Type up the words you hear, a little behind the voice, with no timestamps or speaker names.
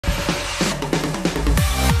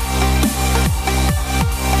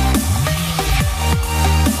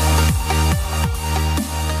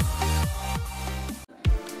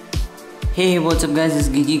Hey, what's up guys, it's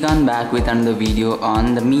Geeky Khan back with another video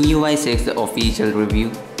on the MIUI 6 official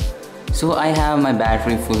review. So I have my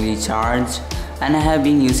battery fully charged and I have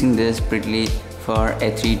been using this prettily for a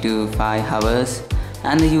 3 to 5 hours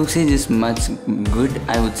and the usage is much good,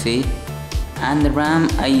 I would say. And the RAM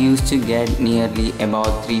I used to get nearly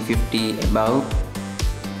about 350 above,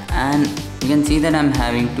 and you can see that I'm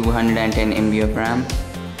having 210 MB of RAM.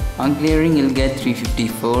 On clearing you'll get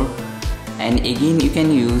 354, and again you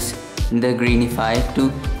can use the Greenify to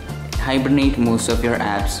hibernate most of your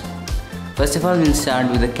apps. First of all, we'll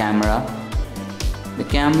start with the camera. The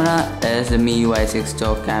camera is the MIUI 6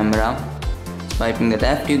 stock camera. Swiping the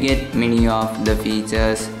left you get many of the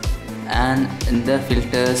features and the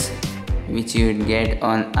filters which you would get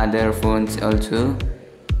on other phones also.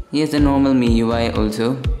 Here's the normal MIUI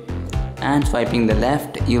also, and swiping the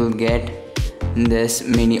left you'll get this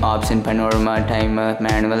menu option: panorama, timer,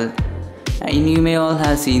 manual. And you may all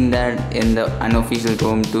have seen that in the unofficial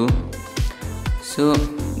home too. So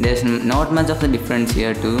there's not much of the difference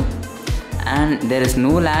here too, and there is no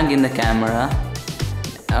lag in the camera,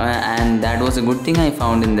 and that was a good thing I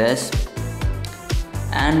found in this.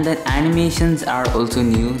 And the animations are also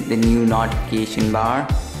new, the new notification bar.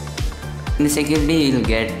 In the security you'll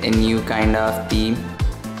get a new kind of theme.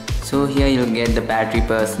 So here you'll get the battery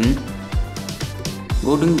person.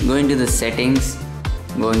 Go into the settings,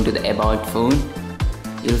 go into the about phone.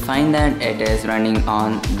 You'll find that it is running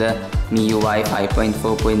on the MIUI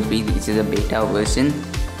 5.4.3, which is a beta version,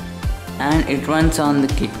 and it runs on the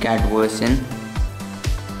KitKat version.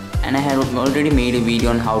 And I have already made a video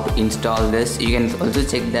on how to install this. You can also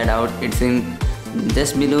check that out. It's in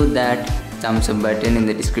just below that thumbs up button in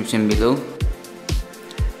the description below.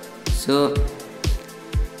 So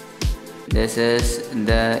this is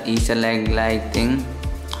the Easter egg like thing,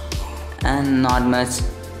 and not much.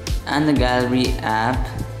 And the gallery app,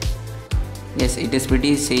 yes, it is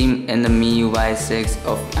pretty same in the MIUI 6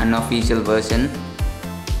 of unofficial version,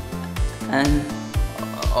 and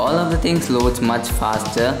all of the things loads much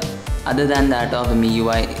faster other than that of the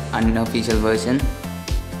MIUI unofficial version.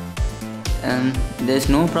 And there's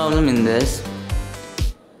no problem in this,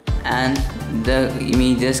 and the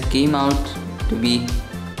images came out to be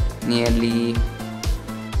nearly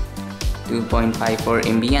 2.54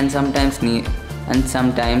 MB and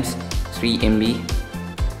sometimes 3 MB.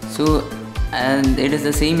 So and it is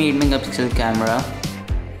the same 8 megapixel camera.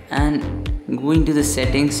 And going to the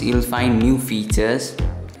settings you'll find new features,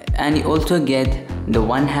 and you also get the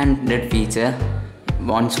one-handed feature.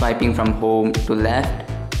 On swiping from home to left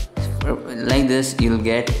like this you'll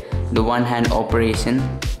get the one-hand operation,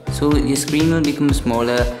 so your screen will become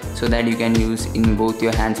smaller so that you can use in both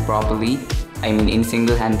your hands properly, I mean in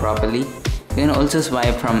single hand properly. You can also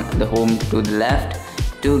swipe from the home to the left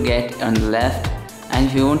to get on the left, and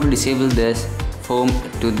if you want to disable this, home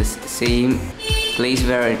to the same place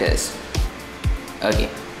where it is. Okay,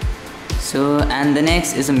 so and the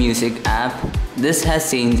next is a music app. This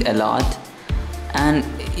has changed a lot, and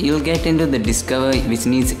you'll get into the discover which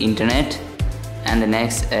needs internet, and the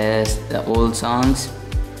next is the old songs.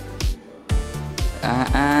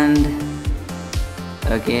 And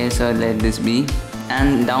okay, so let this be,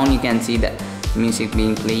 and down you can see the music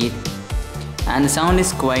being played, and the sound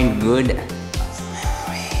is quite good.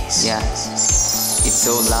 Yeah, it's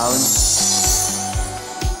so loud.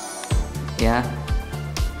 Yeah,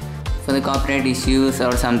 for the copyright issues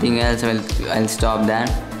or something else I'll stop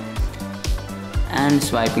that. And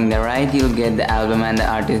swiping the right you'll get the album and the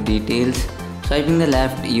artist details. Swiping the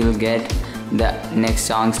left you'll get the next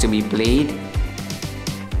songs to be played.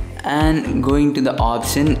 And going to the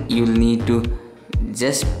option you'll need to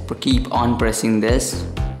just keep on pressing this,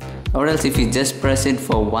 or else if you just press it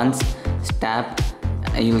for once tap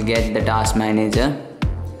you'll get the task manager.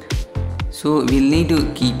 So we'll need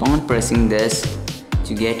to keep on pressing this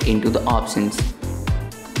to get into the options.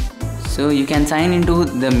 So you can sign into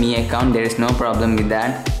the Mi account, there is no problem with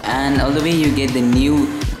that. And all the way you get the new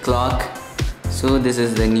clock. So this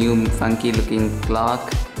is the new funky looking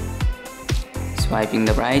clock. Swiping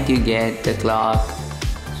the right you get the clock,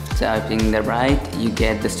 swiping the right you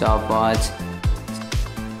get the stopwatch.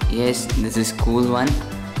 Yes, this is cool one.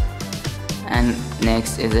 And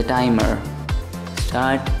next is the timer.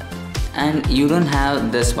 Start, and you don't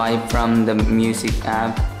have the swipe from the music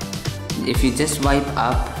app. If you just swipe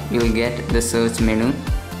up you'll get the search menu,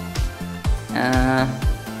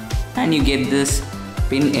 and you get this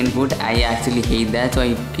pin input. I actually hate that, so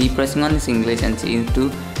I keep pressing on this English and change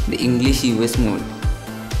to the English US mode.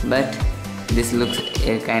 But this looks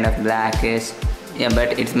kind of blackish. Yeah,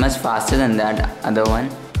 but it's much faster than that other one.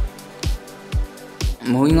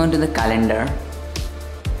 Moving on to the calendar.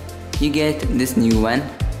 you get this new one.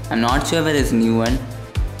 I'm not sure whether it's new one,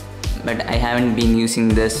 but I haven't been using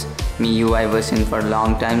this MIUI version for a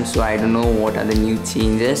long time, so I don't know what are the new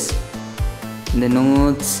changes. The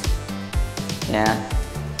notes, yeah,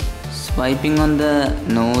 swiping on the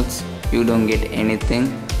notes you don't get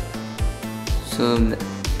anything. So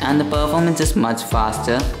and the performance is much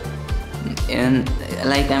faster, and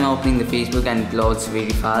like I'm opening the Facebook and it loads very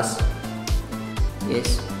fast.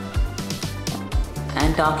 Yes.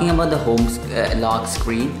 And talking about the home lock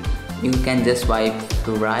screen, you can just swipe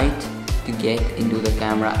to right to get into the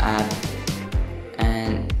camera app,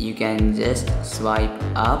 and you can just swipe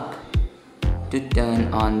up to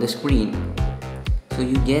turn on the screen. So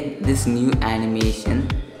you get this new animation.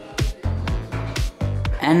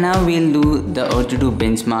 And now we'll do the Auto2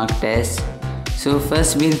 benchmark test. So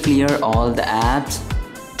first we'll clear all the apps,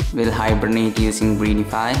 we'll hibernate using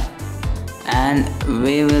Greenify, and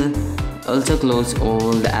we will also close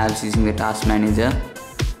all the apps using the task manager,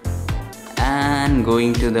 and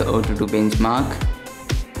going to the Auto2 benchmark.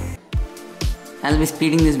 I'll be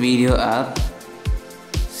speeding this video up.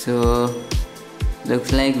 So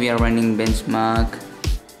looks like we are running benchmark,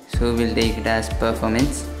 so we'll take it as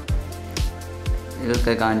performance. We'll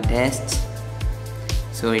click on tests,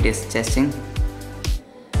 so it is testing.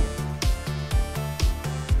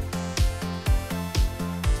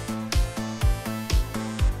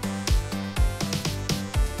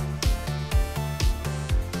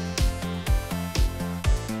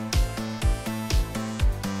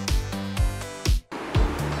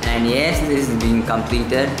 And yes, this is being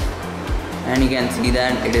completed, and you can see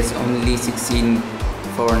that it is only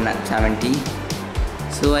 16,470.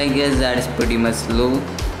 So I guess that is pretty much slow.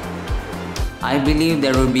 I believe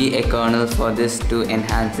there will be a kernel for this to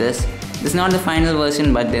enhance this. This is not the final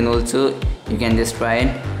version, but then also you can just try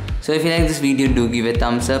it. So if you like this video, do give a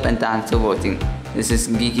thumbs up, and thanks for watching. This is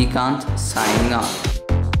Geeky Kant signing off.